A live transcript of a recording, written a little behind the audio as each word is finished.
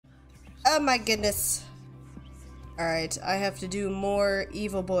Oh my goodness. Alright, I have to do more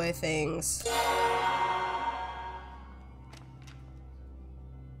evil boy things.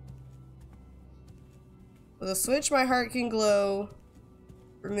 With a switch, my heart can glow.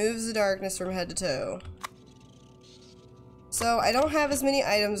 Removes the darkness from head to toe. So, I don't have as many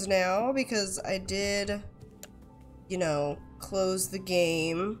items now because I did, you know, close the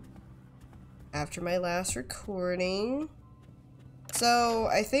game after my last recording. So,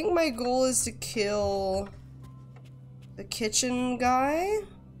 I think my goal is to kill the kitchen guy.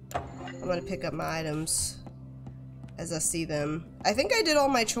 I'm gonna pick up my items as I see them. I think I did all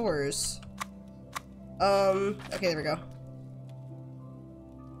my chores. Okay, there we go.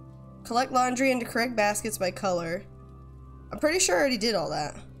 Collect laundry into correct baskets by color. I'm pretty sure I already did all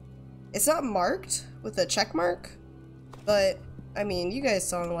that. It's not marked with a check mark, but, I mean, you guys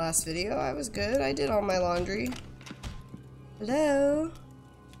saw in the last video, I was good. I did all my laundry. Hello?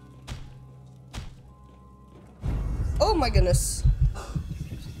 Oh my goodness.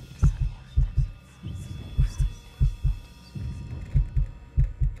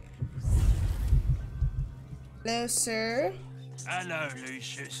 Hello, sir. Hello,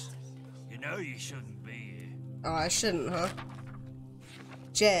 Lucius. You know you shouldn't be here. Oh, I shouldn't, huh?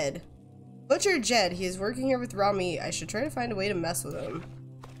 Jed. Butcher Jed. He is working here with raw meat. I should try to find a way to mess with him.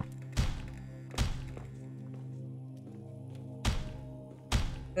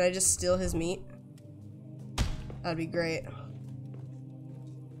 Did I just steal his meat? That'd be great.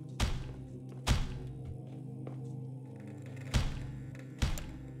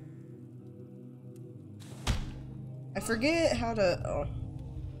 I forget how to... oh.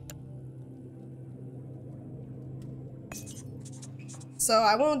 So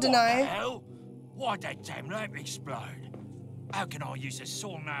I won't deny... What the hell? Why'd that damn lamp explode? How can I use a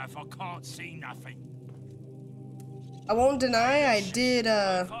saw now if I can't see nothing? I won't deny I did,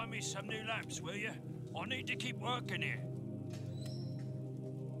 Find me some new lamps, will you? I need to keep working here.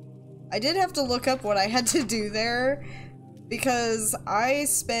 I did have to look up what I had to do there, because I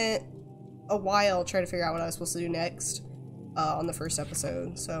spent a while trying to figure out what I was supposed to do next on the first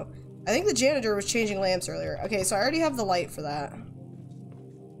episode. So I think the janitor was changing lamps earlier. Okay, so I already have the light for that.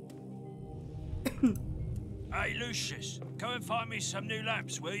 Hey, Lucius, go and find me some new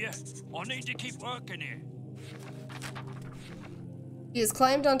lamps, will you? I need to keep working here. He has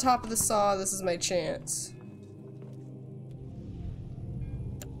climbed on top of the saw. This is my chance.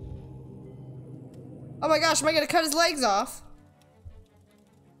 Oh my gosh, am I gonna cut his legs off?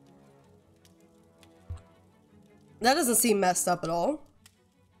 That doesn't seem messed up at all.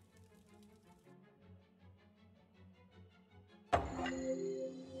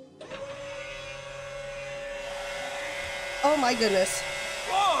 Oh my goodness.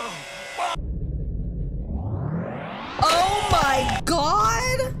 Whoa! Oh my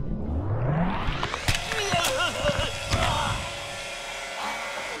god!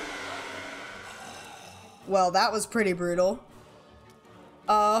 Well, that was pretty brutal.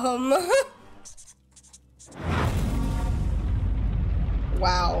 Wow.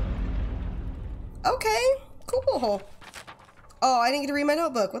 Okay, cool. Oh, I didn't get to read my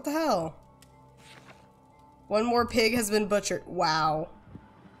notebook. What the hell? One more pig has been butchered. Wow.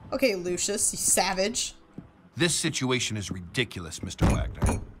 Okay, Lucius, you savage. This situation is ridiculous, Mr.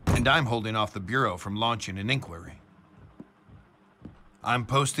 Wagner, and I'm holding off the Bureau from launching an inquiry. I'm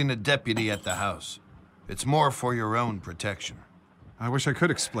posting a deputy at the house. It's more for your own protection. I wish I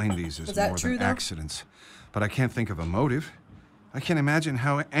could explain these as more than accidents, but I can't think of a motive. I can't imagine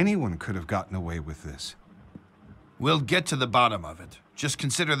how anyone could have gotten away with this. We'll get to the bottom of it. Just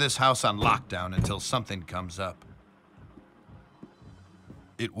consider this house on lockdown until something comes up.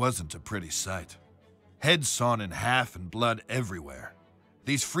 It wasn't a pretty sight. Heads sawn in half and blood everywhere.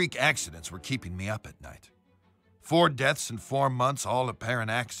 These freak accidents were keeping me up at night. 4 deaths in 4 months, all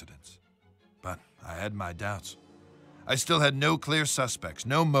apparent accidents. But I had my doubts. I still had no clear suspects,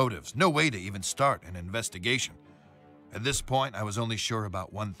 no motives, no way to even start an investigation. At this point, I was only sure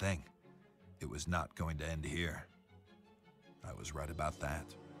about one thing. It was not going to end here. I was right about that.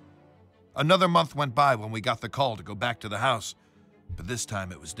 Another month went by when we got the call to go back to the house, but this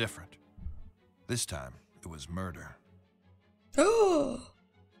time it was different. This time, it was murder. Oh!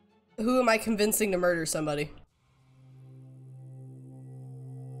 Who am I convincing to murder somebody?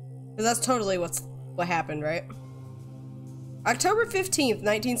 'Cause that's totally what happened, right? October 15th,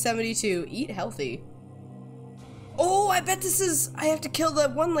 1972. Eat healthy. Oh, I bet this is... I have to kill the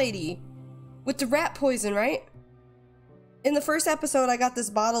one lady with the rat poison, right? In the first episode, I got this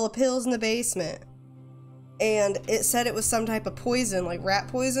bottle of pills in the basement. And it said it was some type of poison, like rat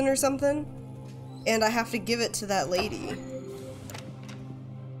poison or something. And I have to give it to that lady.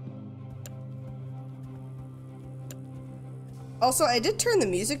 Also, I did turn the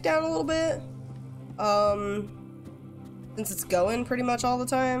music down a little bit. Since it's going pretty much all the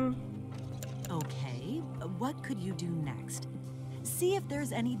time. Okay, what could you do next? See if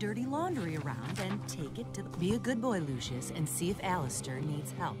there's any dirty laundry around and take it to Be a good boy, Lucius, and see if Alistair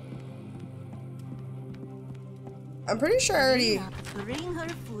needs help. I'm pretty sure I already... Bring her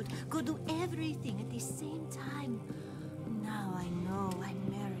food, go do everything at the same time. Now I know why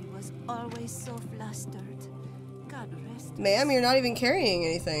Mary was always so flustered. God rest her. Ma'am, you're not even carrying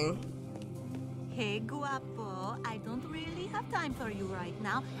anything. Hey, guapo, I don't really have time for you right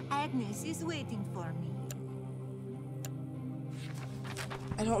now. Agnes is waiting for me.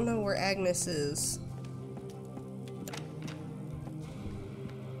 I don't know where Agnes is.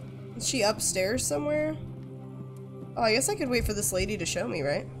 Is she upstairs somewhere? Oh, I guess I could wait for this lady to show me,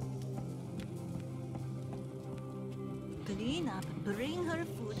 right? Clean up, bring her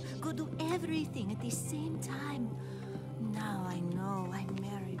food, go do everything at the same time. Now I know why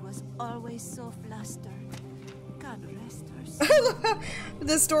Mary was always so flustered. God rest her soul.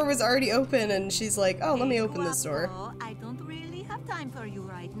 This door was already open and she's like, oh, let me open this door. I don't really have time for you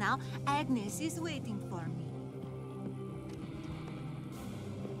right now. Agnes is waiting for me.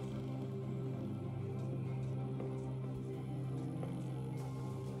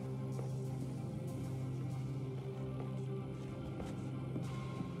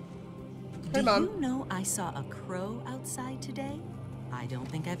 Hey, Mom. Do you know I saw a crow outside today? I don't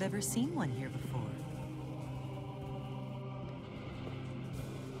think I've ever seen one here before.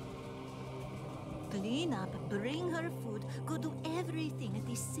 Clean up, bring her food, go do everything at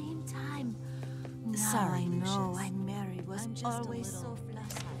the same time. Now Sorry, I know Lucius. why Mary was I'm just a always little- so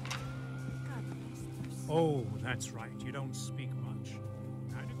flustered. God rest her soul. Oh, that's right. You don't speak much.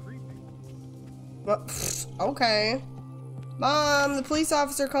 Kinda creepy. Well, okay. Mom, the police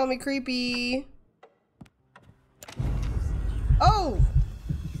officer called me creepy. Oh!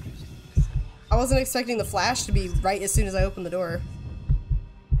 I wasn't expecting the flash to be right as soon as I opened the door.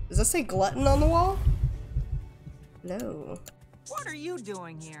 Does that say glutton on the wall? No. What are you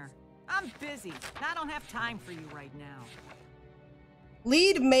doing here? I'm busy, and I don't have time for you right now.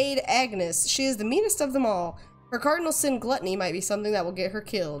 Lead maid Agnes. She is the meanest of them all. Her cardinal sin, gluttony, might be something that will get her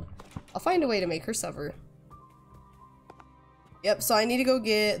killed. I'll find a way to make her suffer. Yep, so I need to go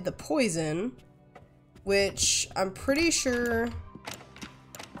get the poison, which I'm pretty sure...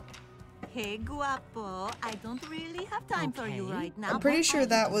 Hey, guapo, I don't really have time for you Okay. right now. I'm pretty but sure I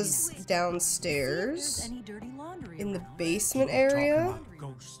that need was to- See if downstairs there's any dirty laundry in the around. basement Talking area. about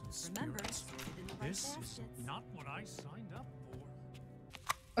ghosts and Remember, spirits. This is not what I signed up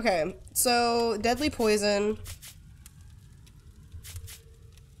for. Okay, so deadly poison.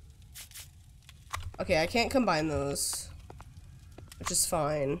 Okay, I can't combine those, which is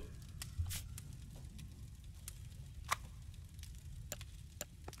fine.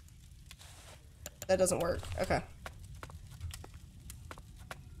 That doesn't work. Okay.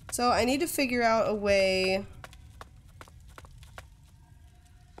 So I need to figure out a way.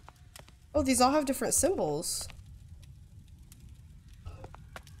 Oh, these all have different symbols.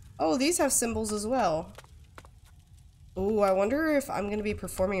 Oh, these have symbols as well. Ooh, I wonder if I'm gonna be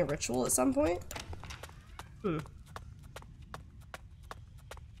performing a ritual at some point.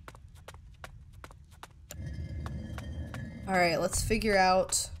 Alright, let's figure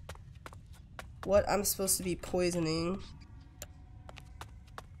out what I'm supposed to be poisoning.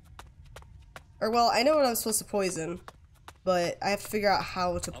 Or, well, I know what I'm supposed to poison, but I have to figure out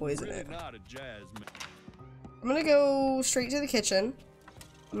how to poison it. I'm gonna go straight to the kitchen.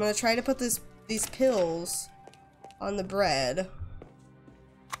 I'm gonna try to put these pills on the bread.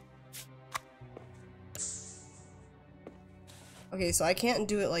 Okay, so I can't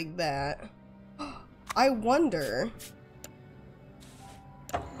do it like that. I wonder...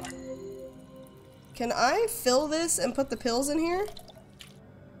 Can I fill this and put the pills in here?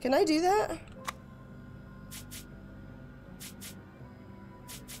 Can I do that?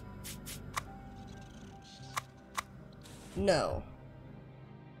 No.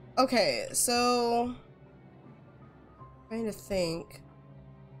 Okay, so... trying to think.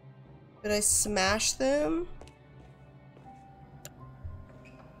 Did I smash them?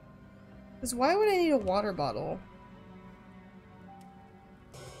 Because why would I need a water bottle?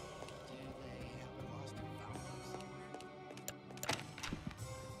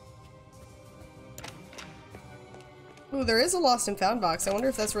 Ooh, there is a lost and found box. I wonder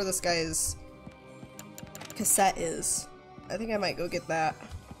if that's where this guy's cassette is. I think I might go get that.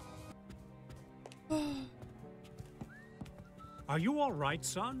 Are you all right,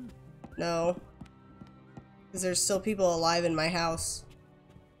 son? No. Because there's still people alive in my house.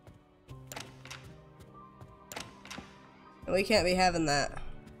 We can't be having that.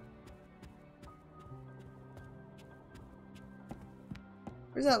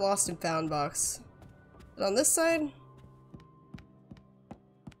 Where's that lost and found box? Is it on this side?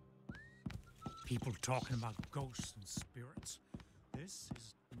 People talking about ghosts and spirits. This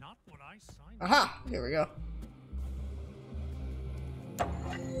is not what I signed. Aha! Here we go.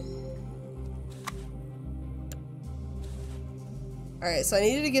 Alright, so I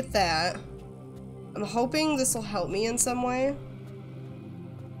needed to get that. I'm hoping this will help me in some way.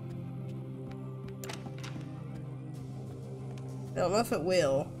 I don't know if it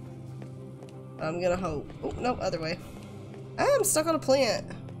will. I'm gonna hope. Oh, no, other way. Ah, I'm stuck on a plant.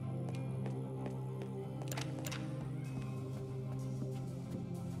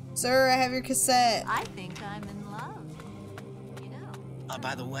 Sir, I have your cassette. I think I'm in love. You know. Oh,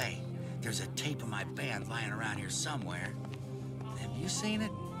 by the way, there's a tape of my band lying around here somewhere. Have you seen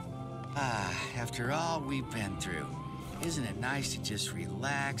it? Ah, after all we've been through, isn't it nice to just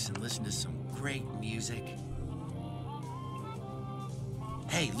relax and listen to some great music?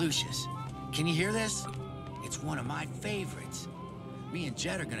 Hey, Lucius, can you hear this? It's one of my favorites. Me and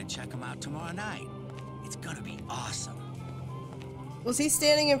Jed are gonna check them out tomorrow night. It's gonna be awesome. Was he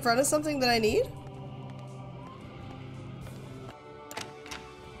standing in front of something that I need?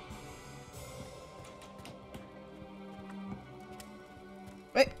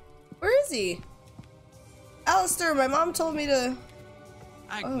 Wait, where is he? Alistair, my mom told me to...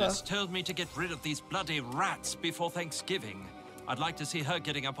 Agnes told me to get rid of these bloody rats before Thanksgiving. I'd like to see her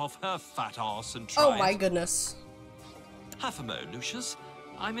getting up off her fat ass and try Oh my goodness. Half a mo, Lucius.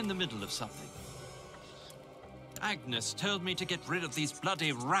 I'm in the middle of something. Agnes told me to get rid of these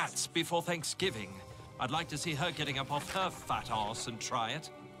bloody rats before Thanksgiving. I'd like to see her getting up off her fat ass and try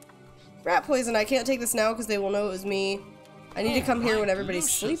it. Rat poison. I can't take this now because they will know it was me. I need to come here when everybody's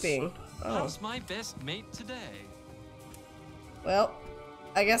Lucius. sleeping. Oh. How's my best mate today? Well,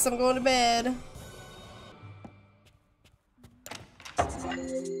 I guess I'm going to bed.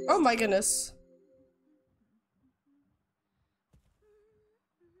 Oh my goodness.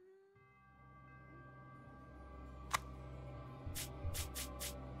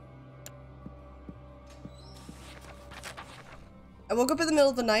 I woke up in the middle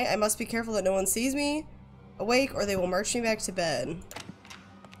of the night. I must be careful that no one sees me awake or they will march me back to bed.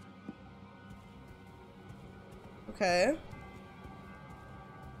 Okay.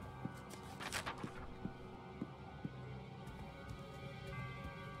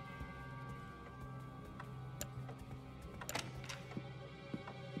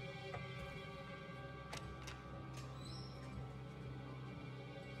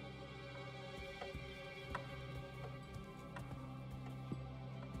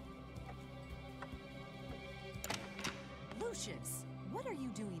 Lucius, what are you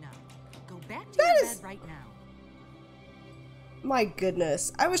doing up? Go back to your bed right now. My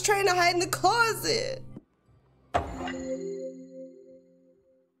goodness. I was trying to hide in the closet.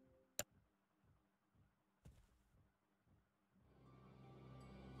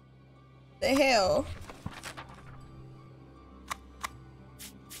 The hell?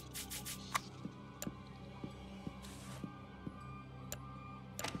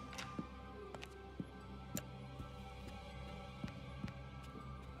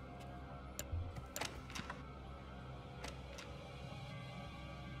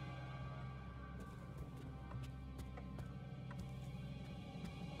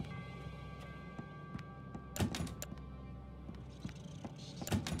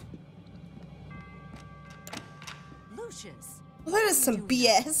 Lucius. Well, that is some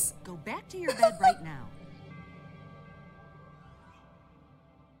BS. Go back to your bed right now.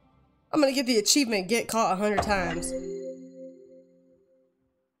 I'm gonna get the achievement, get caught 100 times.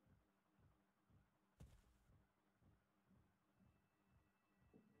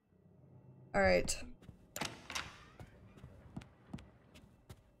 All right.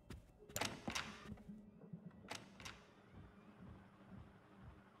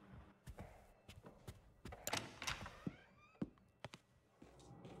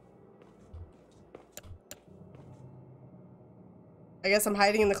 I guess I'm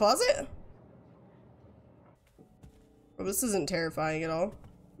hiding in the closet? Well, this isn't terrifying at all.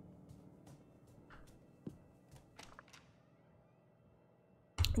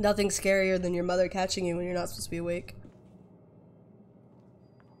 Nothing scarier than your mother catching you when you're not supposed to be awake.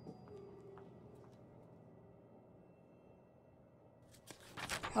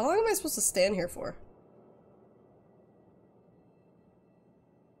 How long am I supposed to stand here for?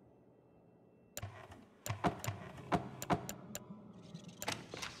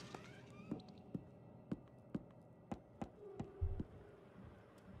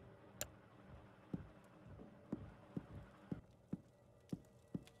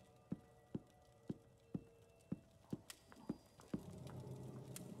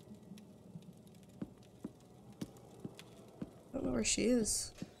 where she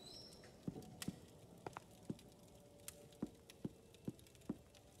is.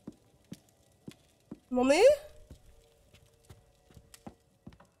 Mommy?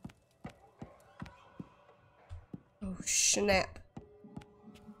 Oh, snap.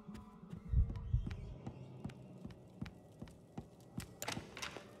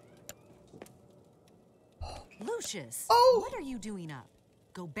 Lucius, oh! What are you doing up?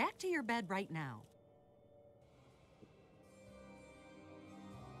 Go back to your bed right now.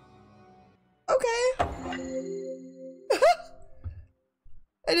 Okay.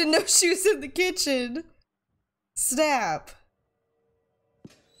 I didn't know she was in the kitchen. Snap.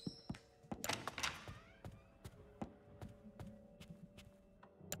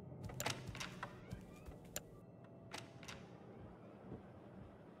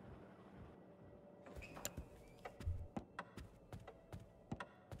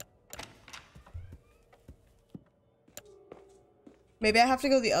 Maybe I have to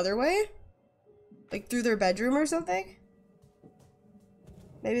go the other way? Like through their bedroom or something?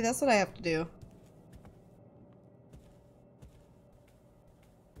 Maybe that's what I have to do.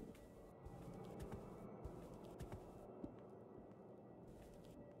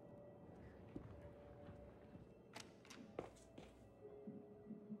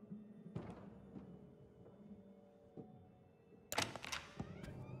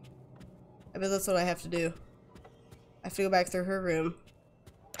 I bet that's what I have to do. I have to go back through her room.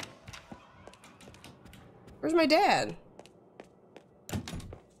 Where's my dad?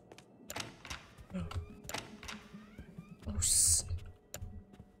 Oh,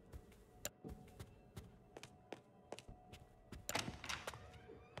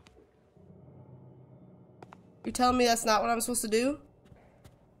 you're telling me that's not what I'm supposed to do?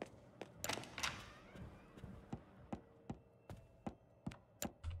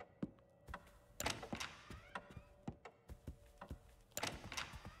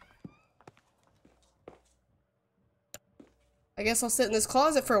 I guess I'll sit in this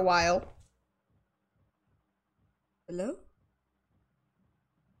closet for a while. Hello?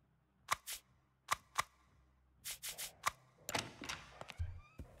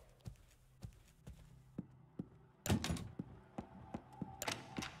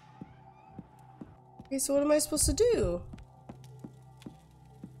 Okay, so what am I supposed to do?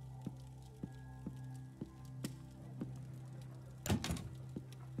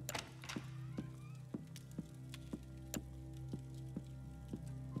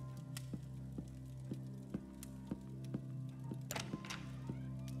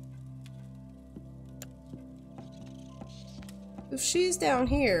 If she's down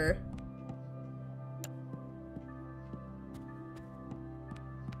here.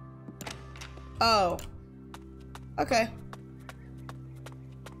 Oh. Okay.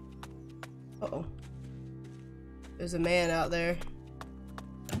 Uh-oh. There's a man out there.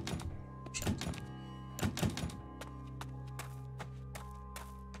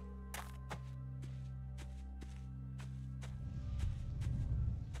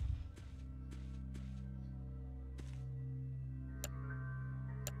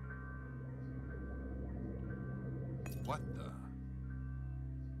 What the?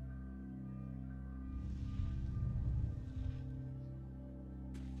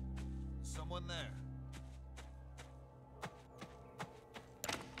 Someone there.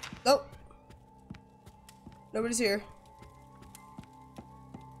 Nope. Nobody's here.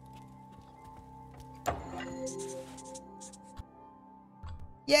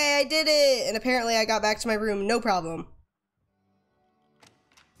 Yay, I did it! And apparently I got back to my room, no problem.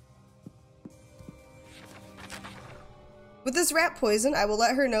 With this rat poison, I will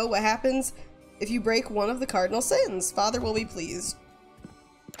let her know what happens if you break one of the cardinal sins. Father will be pleased.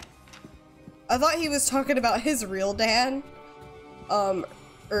 I thought he was talking about his real dad. Be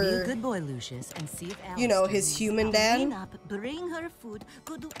a good boy, Lucius, and see if Alice, you know, his human dad. Clean up, bring her food,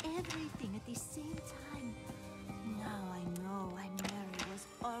 go do everything at the same time. Now I know why Mary was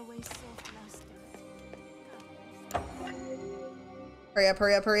always so flustered. Hurry up,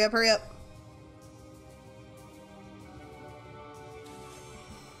 hurry up, hurry up, hurry up.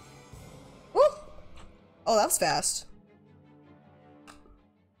 Woo! Oh, that was fast.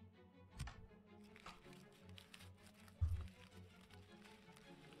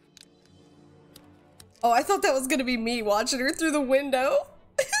 Oh, I thought that was gonna be me watching her through the window.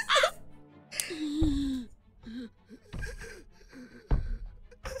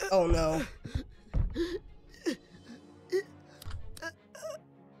 Oh no.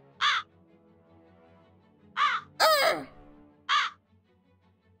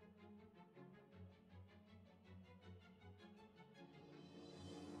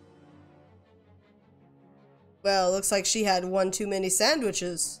 Well, looks like she had one too many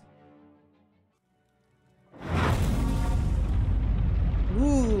sandwiches.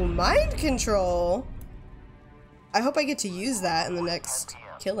 Ooh, mind control. I hope I get to use that in the next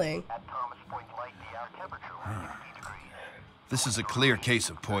killing. This is a clear case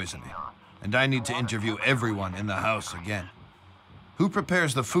of poisoning, and I need to interview everyone in the house again. Who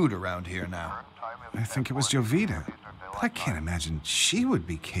prepares the food around here now? I think it was Jovita. But I can't imagine she would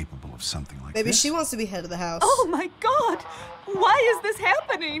be capable of something like this. Maybe she wants to be head of the house. Oh my God! Why is this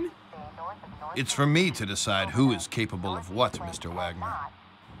happening? It's for me to decide who is capable of what, Mr. Wagner.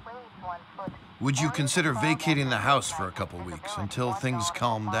 Would you consider vacating the house for a couple weeks until things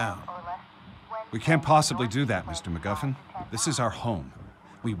calm down? We can't possibly do that, Mr. MacGuffin. This is our home.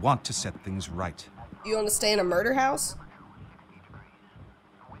 We want to set things right. You want to stay in a murder house?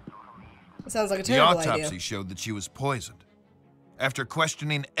 That sounds like a terrible idea. The autopsy showed that she was poisoned. After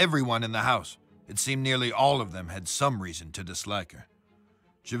questioning everyone in the house, it seemed nearly all of them had some reason to dislike her.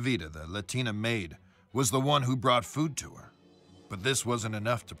 Jovita, the Latina maid, was the one who brought food to her. But this wasn't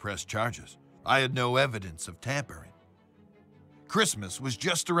enough to press charges. I had no evidence of tampering. Christmas was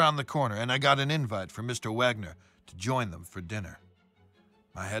just around the corner, and I got an invite from Mr. Wagner to join them for dinner.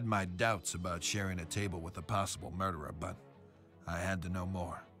 I had my doubts about sharing a table with a possible murderer, but I had to know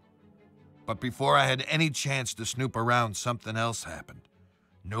more. But before I had any chance to snoop around, something else happened.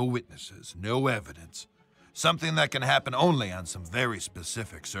 No witnesses, no evidence. Something that can happen only on some very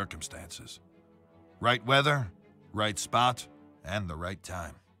specific circumstances. Right weather, right spot, and the right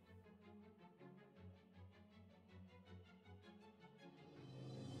time.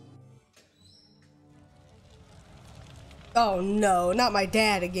 Oh no, not my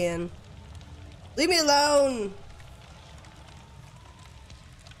dad again. Leave me alone.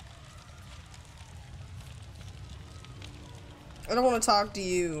 I don't want to talk to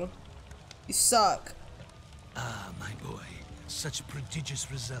you. You suck. Ah, my boy. Such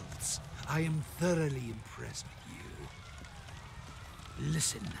prodigious results. I am thoroughly impressed with you.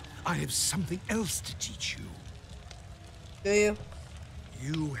 Listen, I have something else to teach you. Do you?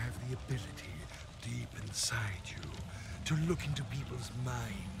 You have the ability deep inside you to look into people's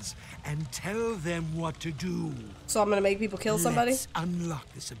minds and tell them what to do. So I'm gonna make people kill somebody? Let's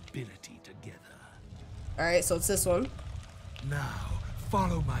unlock this ability together. Alright, so it's this one. Now,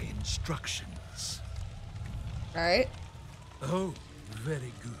 follow my instructions. Alright. Oh,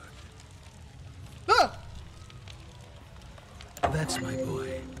 very good. Ah! That's my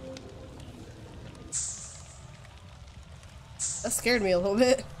boy. That scared me a little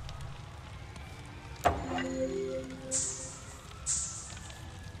bit.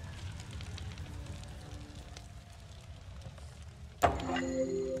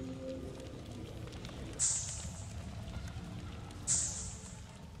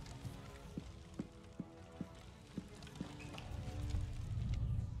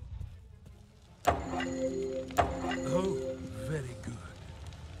 Oh, very good.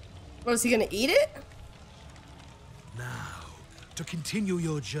 What, is he gonna eat it? Now, to continue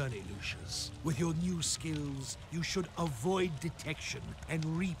your journey, Lucius, with your new skills, you should avoid detection and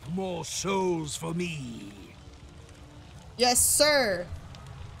reap more souls for me. Yes, sir.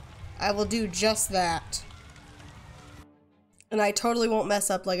 I will do just that. And I totally won't mess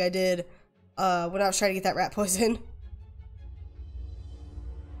up like I did when I was trying to get that rat poison.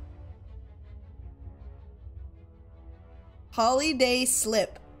 Holiday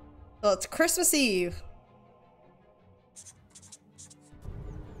slip. So it's Christmas Eve.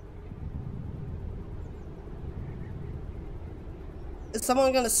 Is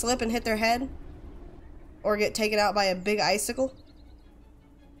someone gonna slip and hit their head? Or get taken out by a big icicle?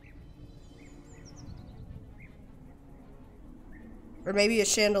 Or maybe a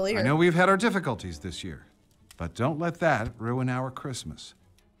chandelier. I know we've had our difficulties this year, but don't let that ruin our Christmas.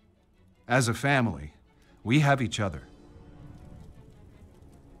 As a family, we have each other.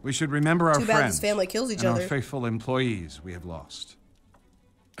 We should remember our friends. Too bad this friends family kills each and other. Our faithful employees we have lost.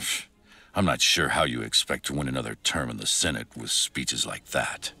 I'm not sure how you expect to win another term in the Senate with speeches like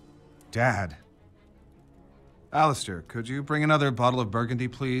that. Dad. Alistair, could you bring another bottle of Burgundy,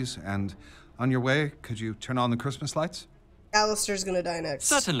 please? And on your way, could you turn on the Christmas lights? Alistair's gonna die next.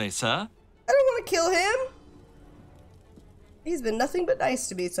 Certainly, sir. I don't want to kill him. He's been nothing but nice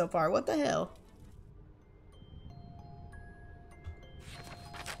to me so far. What the hell?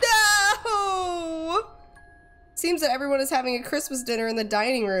 No! Seems that everyone is having a Christmas dinner in the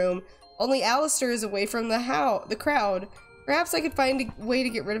dining room. Only Alistair is away from the crowd. Perhaps I could find a way to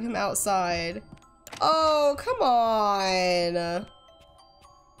get rid of him outside. Oh, come on.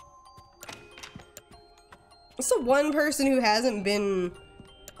 What's the one person who hasn't been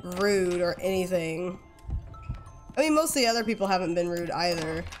rude or anything? I mean, most of the other people haven't been rude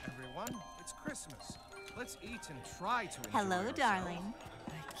either. Everyone, it's Christmas. Let's eat and try to enjoy Hello, ourselves. darling.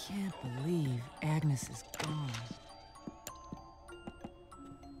 I can't believe Agnes is gone.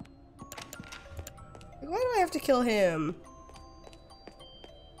 Why do I have to kill him?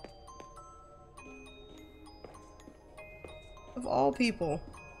 Of all people.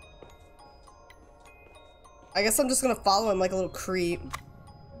 I guess I'm just gonna follow him like a little creep.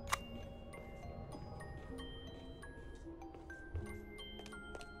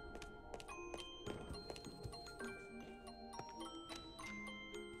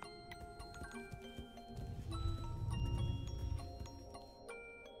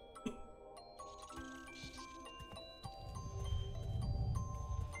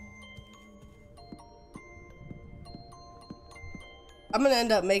 I'm gonna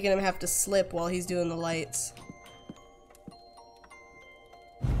end up making him have to slip while he's doing the lights.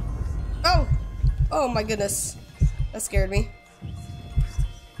 Oh! Oh my goodness. That scared me.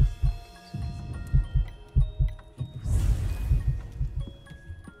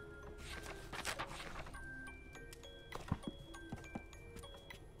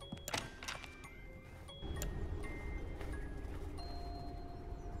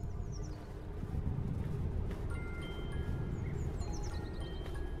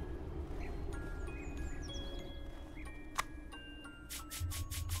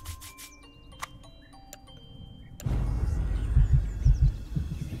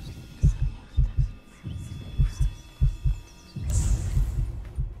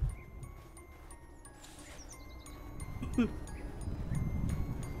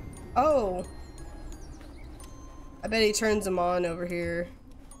 Oh. I bet he turns them on over here.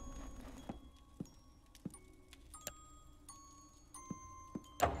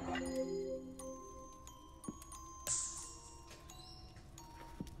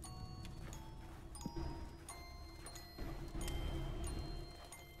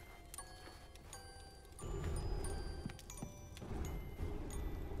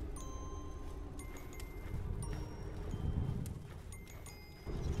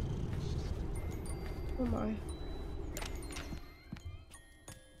 Oh my.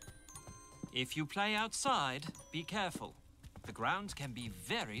 If you play outside, be careful. The ground can be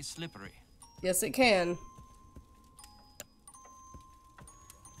very slippery. Yes, it can.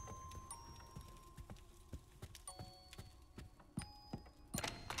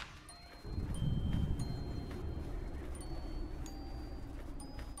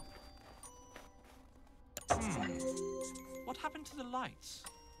 What happened to the lights?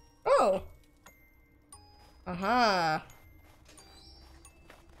 Oh. Aha.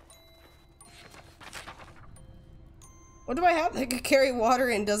 What do I have that could carry water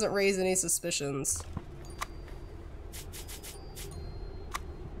and doesn't raise any suspicions?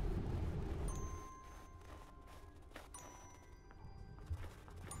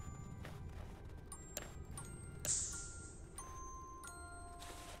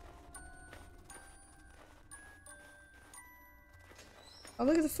 Oh,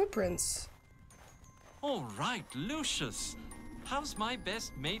 look at the footprints. All right, Lucius. How's my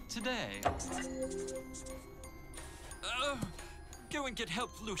best mate today? Go and get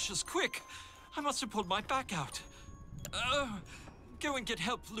help, Lucius, quick! I must have pulled my back out. Go and get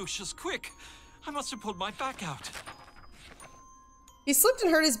help, Lucius, quick! I must have pulled my back out. He slipped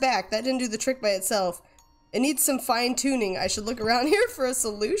and hurt his back. That didn't do the trick by itself. It needs some fine-tuning. I should look around here for a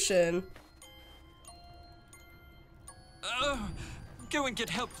solution. Go and get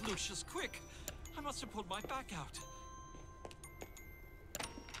help, Lucius, quick! I must have pulled my back out.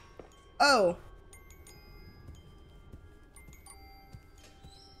 Oh.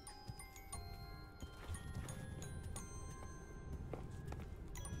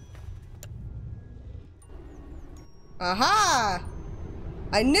 Aha!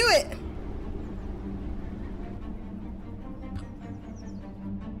 I knew it!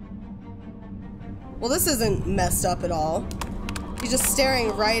 Well, this isn't messed up at all. He's just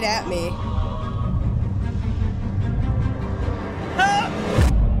staring right at me.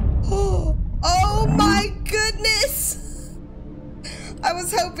 Oh my goodness! I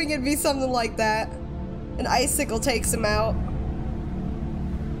was hoping it'd be something like that. An icicle takes him out.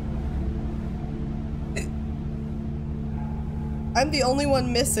 I'm the only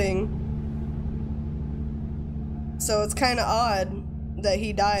one missing. So it's kind of odd that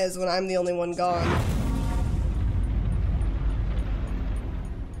he dies when I'm the only one gone.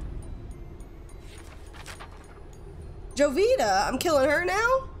 Jovita, I'm killing her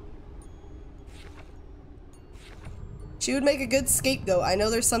now? She would make a good scapegoat. I know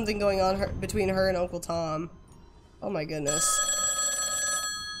there's something going on between her and Uncle Tom. Oh my goodness.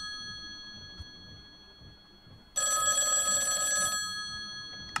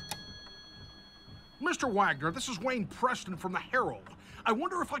 Mr. Wagner, this is Wayne Preston from the Herald. I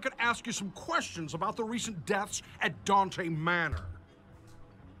wonder if I could ask you some questions about the recent deaths at Dante Manor.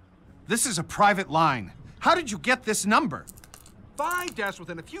 This is a private line. How did you get this number? 5 deaths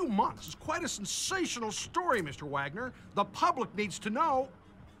within a few months is quite a sensational story, Mr. Wagner. The public needs to know.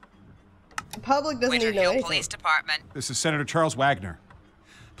 The public doesn't need to know anything. Police Department. This is Senator Charles Wagner.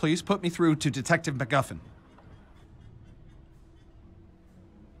 Please put me through to Detective McGuffin.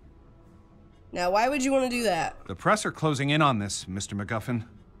 Now, why would you want to do that? The press are closing in on this, Mr. McGuffin.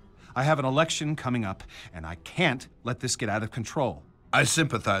 I have an election coming up, and I can't let this get out of control. I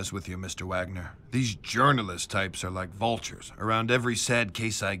sympathize with you, Mr. Wagner. These journalist types are like vultures around every sad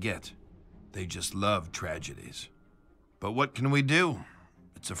case I get. They just love tragedies. But what can we do?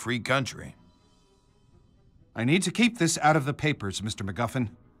 It's a free country. I need to keep this out of the papers, Mr. McGuffin.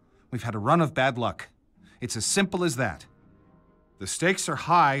 We've had a run of bad luck. It's as simple as that. The stakes are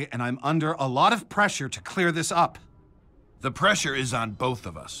high, and I'm under a lot of pressure to clear this up. The pressure is on both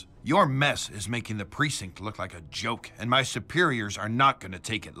of us. Your mess is making the precinct look like a joke, and my superiors are not going to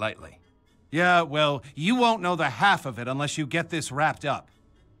take it lightly. Yeah, well, you won't know the half of it unless you get this wrapped up.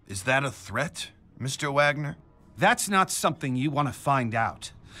 Is that a threat, Mr. Wagner? That's not something you want to find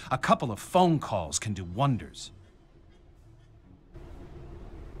out. A couple of phone calls can do wonders.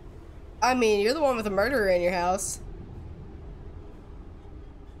 I mean, you're the one with a murderer in your house.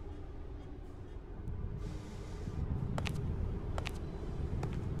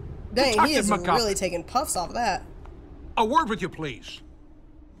 Dang, he is really taking puffs off of that. A word with you, please.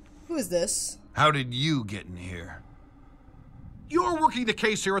 Who is this? How did you get in here? You're working the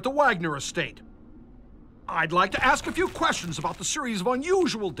case here at the Wagner estate. I'd like to ask a few questions about the series of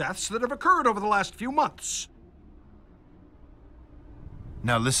unusual deaths that have occurred over the last few months.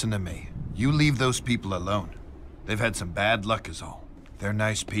 Now listen to me. You leave those people alone. They've had some bad luck is all. They're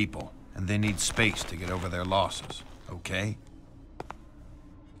nice people, and they need space to get over their losses, okay?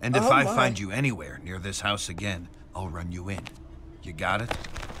 And if I find you anywhere near this house again, I'll run you in. You got it?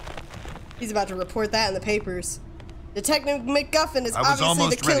 He's about to report that in the papers. Detective McGuffin is obviously the killer. I was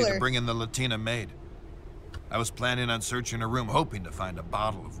almost ready to bring in the Latina maid. I was planning on searching her room, hoping to find a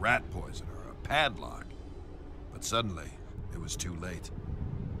bottle of rat poison or a padlock. But suddenly, it was too late.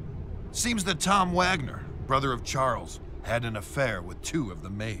 Seems that Tom Wagner, brother of Charles, had an affair with 2 of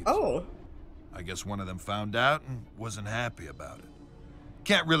the maids. Oh. I guess one of them found out and wasn't happy about it.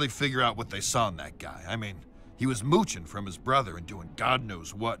 Can't really figure out what they saw in that guy. I mean, he was mooching from his brother and doing God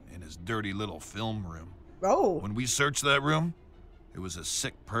knows what in his dirty little film room. Oh. When we searched that room, it was a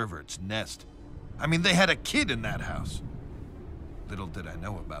sick pervert's nest. I mean, they had a kid in that house. Little did I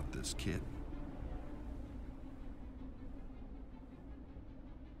know about this kid.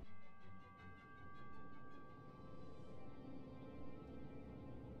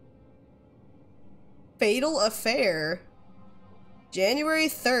 Fatal affair. January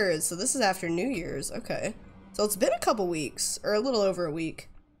 3rd, so this is after New Year's. Okay. So it's been a couple weeks, or a little over a week,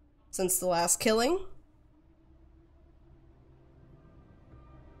 since the last killing.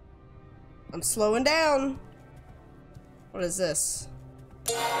 I'm slowing down. What is this?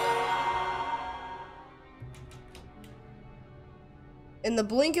 In the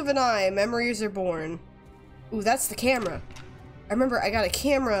blink of an eye, memories are born. Ooh, that's the camera. I remember I got a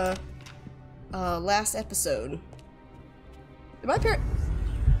camera last episode. Did my parent...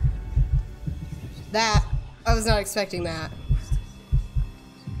 That... I was not expecting that.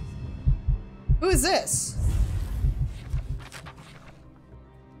 Who is this?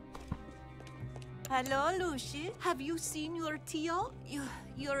 Hello, Lucius. Have you seen your Tio?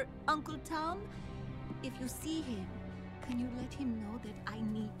 Your Uncle Tom? If you see him, can you let him know that I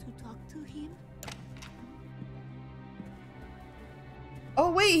need to talk to him?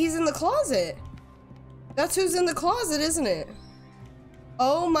 Oh wait, he's in the closet. That's who's in the closet, isn't it?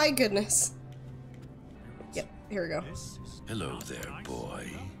 Oh my goodness. Yep, here we go. Hello there, boy.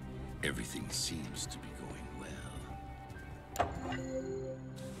 Everything seems to be going well.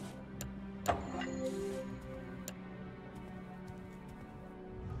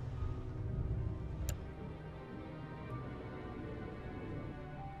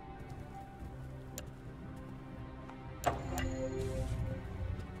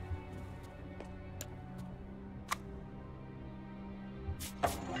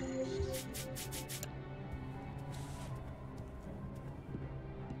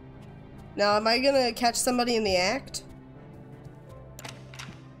 Now, am I gonna catch somebody in the act?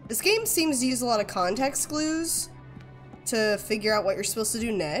 This game seems to use a lot of context clues to figure out what you're supposed to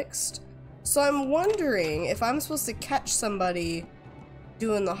do next. So I'm wondering if I'm supposed to catch somebody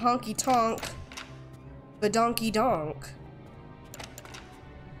doing the honky-tonk, badonky-donk,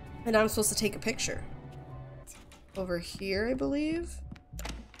 and I'm supposed to take a picture. over here, I believe.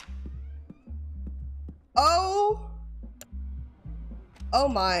 Oh! Oh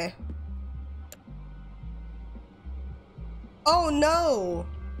my. Oh no!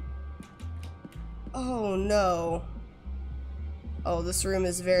 Oh no. Oh, this room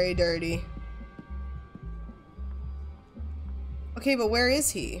is very dirty. Okay, but where is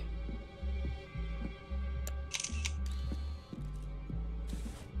he?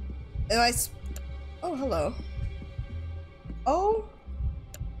 Oh, hello. Oh?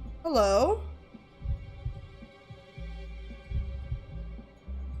 Hello?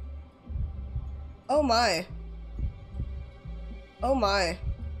 Oh my. Oh my.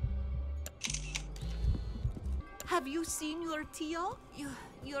 Have you seen your Tio?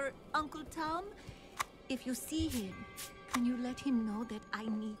 Your Uncle Tom? If you see him, can you let him know that I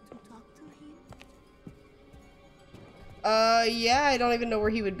need to talk to him? Yeah, I don't even know where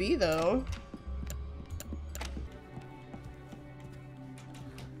he would be, though.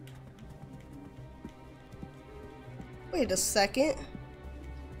 Wait a second.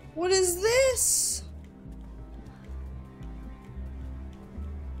 What is this?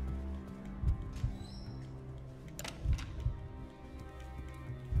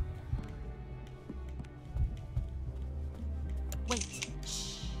 Wait.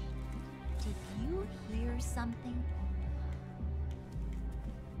 Shh. Did you hear something?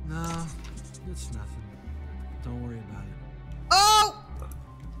 No, it's nothing. Don't worry about it. Oh!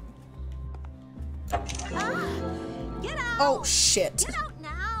 Ah! Get out! Oh, shit. Get out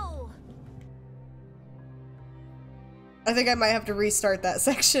now! I think I might have to restart that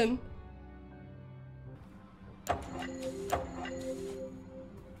section.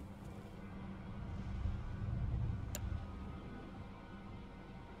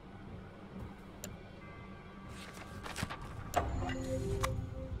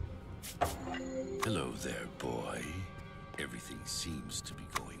 Hello there, boy. Everything seems to be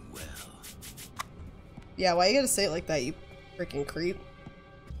going well. Yeah, why you gotta say it like that, you freaking creep?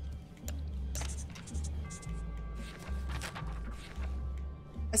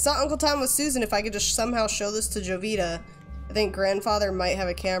 I saw Uncle Tom with Susan. If I could just somehow show this to Jovita, I think grandfather might have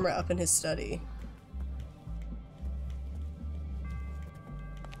a camera up in his study.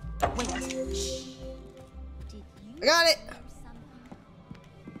 Wait. Shh. Did you I got it! hear something?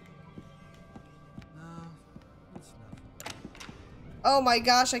 No, it's nothing. Oh my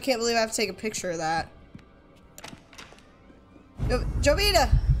gosh, I can't believe I have to take a picture of that. Jovita!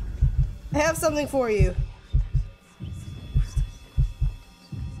 I have something for you.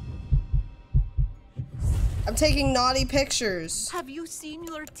 I'm taking naughty pictures. Have you seen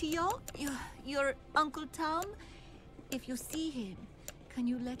your Tio? Your Uncle Tom? If you see him, can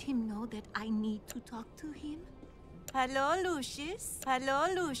you let him know that I need to talk to him? Hello, Lucius. Hello,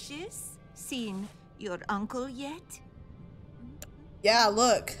 Lucius. Seen your uncle yet? Yeah,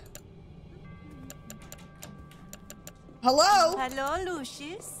 look. Hello? Hello,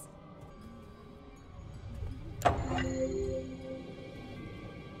 Lucius.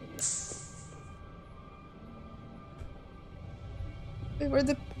 Wait, where'd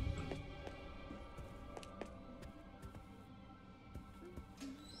the...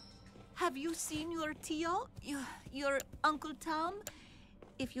 Have you seen your Tio? Your Uncle Tom?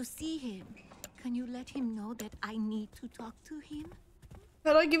 If you see him, can you let him know that I need to talk to him?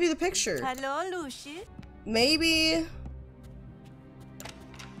 How do I give you the picture? Hello, Lucius. Maybe...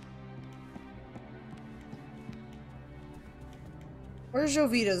 Where's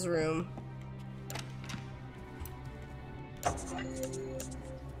Jovita's room?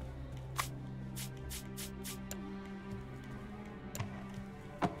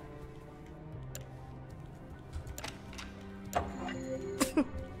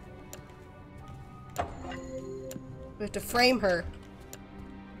 We have to frame her.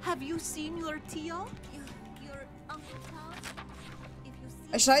 Have you seen your Tio? Your Uncle Tom? If you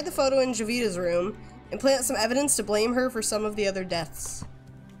see I should hide the photo in Jovita's room and plant some evidence to blame her for some of the other deaths.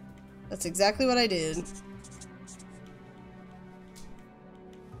 That's exactly what I did.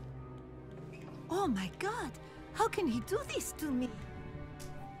 Oh my God! How can he do this to me?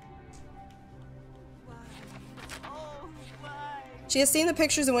 Why? Oh, why? She has seen the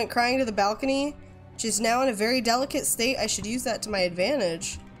pictures and went crying to the balcony. She's now in a very delicate state. I should use that to my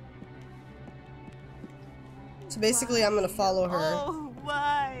advantage. So basically, I'm gonna follow her. Oh,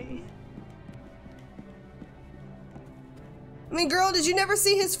 why? I mean, girl, did you never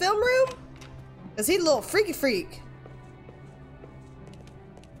see his film room? Cause he's a little freaky freak.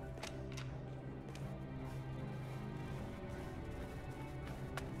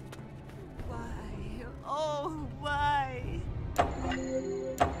 Why? Oh, why?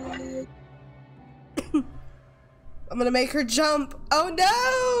 I'm gonna make her jump. Oh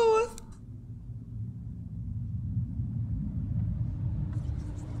no!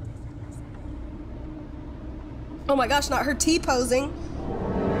 Oh my gosh, not her T-posing.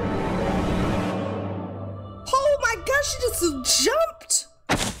 Oh my gosh, she just jumped!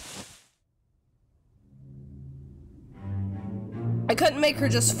 I couldn't make her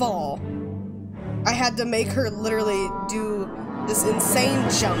just fall. I had to make her literally do this insane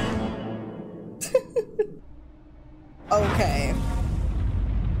jump. Okay.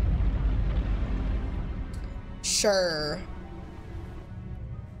 Sure.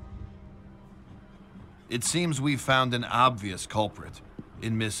 It seems we found an obvious culprit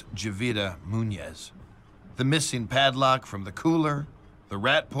in Miss Jovita Munez. The missing padlock from the cooler, the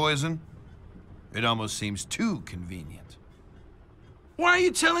rat poison. It almost seems too convenient. Why are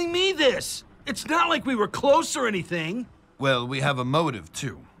you telling me this? It's not like we were close or anything. Well, we have a motive,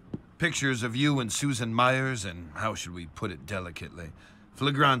 too. Pictures of you and Susan Myers and, how should we put it delicately,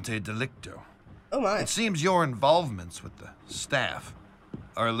 flagrante delicto. Oh my. It seems your involvements with the staff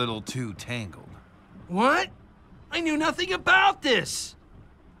are a little too tangled. What? I knew nothing about this.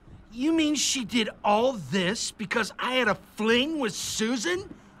 You mean she did all this because I had a fling with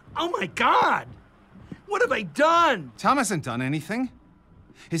Susan? Oh my God! What have I done? Tom hasn't done anything.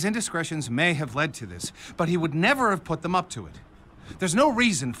 His indiscretions may have led to this, but he would never have put them up to it. There's no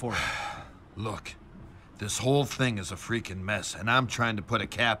reason for it. Look, this whole thing is a freaking mess, and I'm trying to put a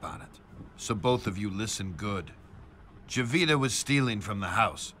cap on it. So both of you listen good. Jovita was stealing from the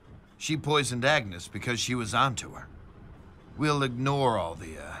house. She poisoned Agnes because she was onto her. We'll ignore all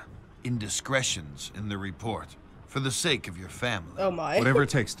the, indiscretions in the report for the sake of your family. Oh my. Whatever it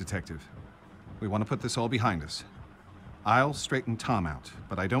takes, Detective. We want to put this all behind us. I'll straighten Tom out,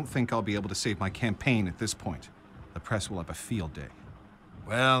 but I don't think I'll be able to save my campaign at this point. The press will have a field day.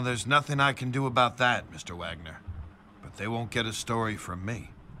 Well, there's nothing I can do about that, Mr. Wagner. But they won't get a story from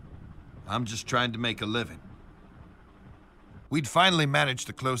me. I'm just trying to make a living. We'd finally managed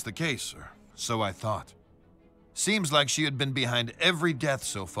to close the case, or so I thought. Seems like she had been behind every death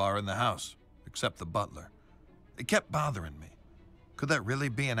so far in the house, except the butler. It kept bothering me. Could that really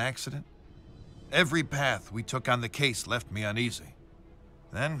be an accident? Every path we took on the case left me uneasy.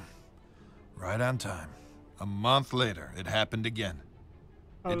 Then, right on time, a month later, it happened again.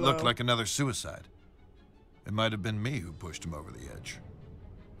 Oh, it looked no. like another suicide. It might have been me who pushed him over the edge.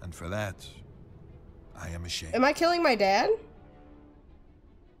 And for that, I am ashamed. Am I killing my dad?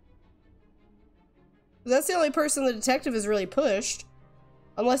 That's the only person the detective has really pushed.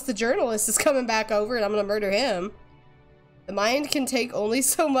 Unless the journalist is coming back over and I'm gonna murder him. The mind can take only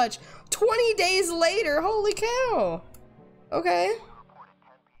so much. 20 days later, holy cow. Okay.